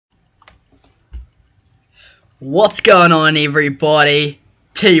What's going on, everybody?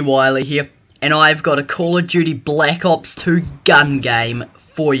 T Wiley here, and I've got a Call of Duty Black Ops 2 gun game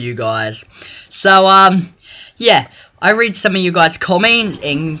for you guys. So, yeah, I read some of you guys' comments,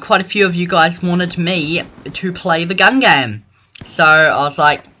 and quite a few of you guys wanted me to play the gun game. So, I was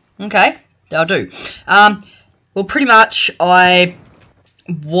like, okay, that'll do. Well, pretty much, I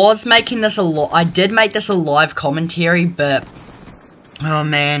was making this I did make this a live commentary, but, oh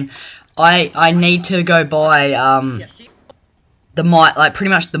man, I need to go buy, the mic, like, pretty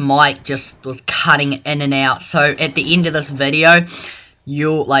much the mic just was cutting in and out, so at the end of this video,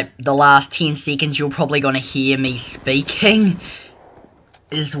 the last 10 seconds, you're probably gonna hear me speaking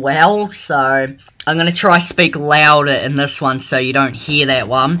as well, so I'm gonna try speak louder in this one so you don't hear that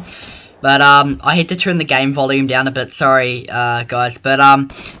one. But, I had to turn the game volume down a bit, sorry, guys, but,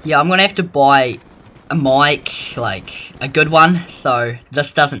 yeah, I'm gonna have to buy a mic, like, a good one, so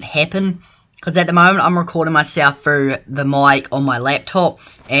this doesn't happen, because at the moment, I'm recording myself through the mic on my laptop,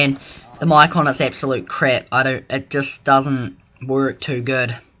 and the mic on it's absolute crap. It just doesn't work too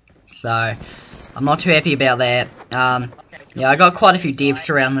good, so I'm not too happy about that. Yeah, I got quite a few deaths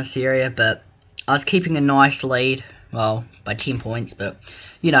around this area, but I was keeping a nice lead, well, by 10 points, but,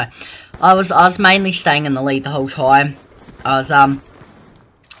 you know, I was mainly staying in the lead the whole time. As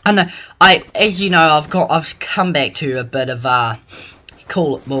you know, I've come back to a bit of,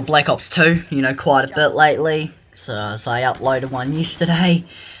 Black Ops 2, you know, quite a bit lately, so I uploaded one yesterday.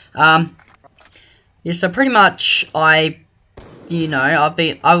 Yeah, so pretty much, I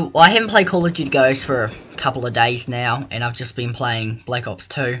haven't played Call of Duty Ghosts for a couple of days now, and I've just been playing Black Ops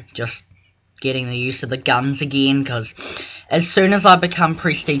 2, just getting the use of the guns again, because as soon as I become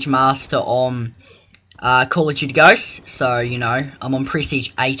Prestige Master on Call of Duty Ghosts, so, you know, I'm on Prestige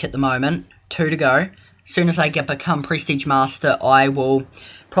 8 at the moment, 2 to go. As soon as I become Prestige Master, I will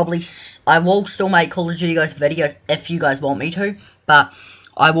still make Call of Duty Ghosts videos if you guys want me to, but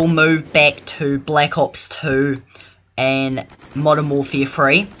I will move back to Black Ops 2 and Modern Warfare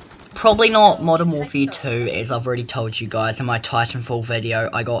 3. Probably not Modern Warfare 2, as I've already told you guys in my Titanfall video.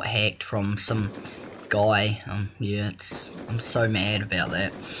 I got hacked from some guy. Yeah, I'm so mad about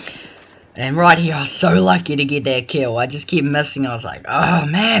that. And right here, I was so lucky to get that kill. I just kept missing. I was like, oh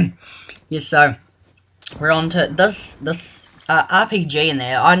man. Yeah, so we're on to this RPG in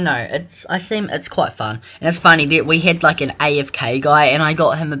there. I don't know, it's quite fun. And it's funny that we had like an AFK guy, and I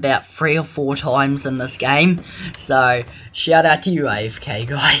got him about 3 or 4 times in this game. So shout out to you, AFK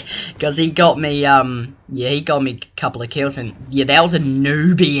guy, because he got me yeah, he got me a couple of kills, and yeah, that was a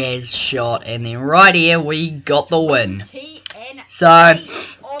newbie as shot, and then right here we got the win. So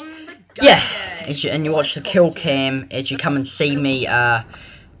yeah, and you watch the kill cam as you come and see me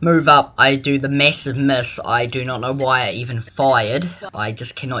move up. I do the massive miss. I do not know why I even fired. I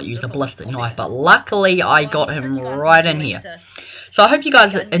just cannot use a ballistic knife, but luckily I got him right in here. So I hope you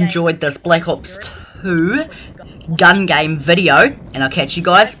guys enjoyed this Black Ops 2 gun game video, and I'll catch you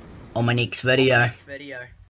guys on my next video.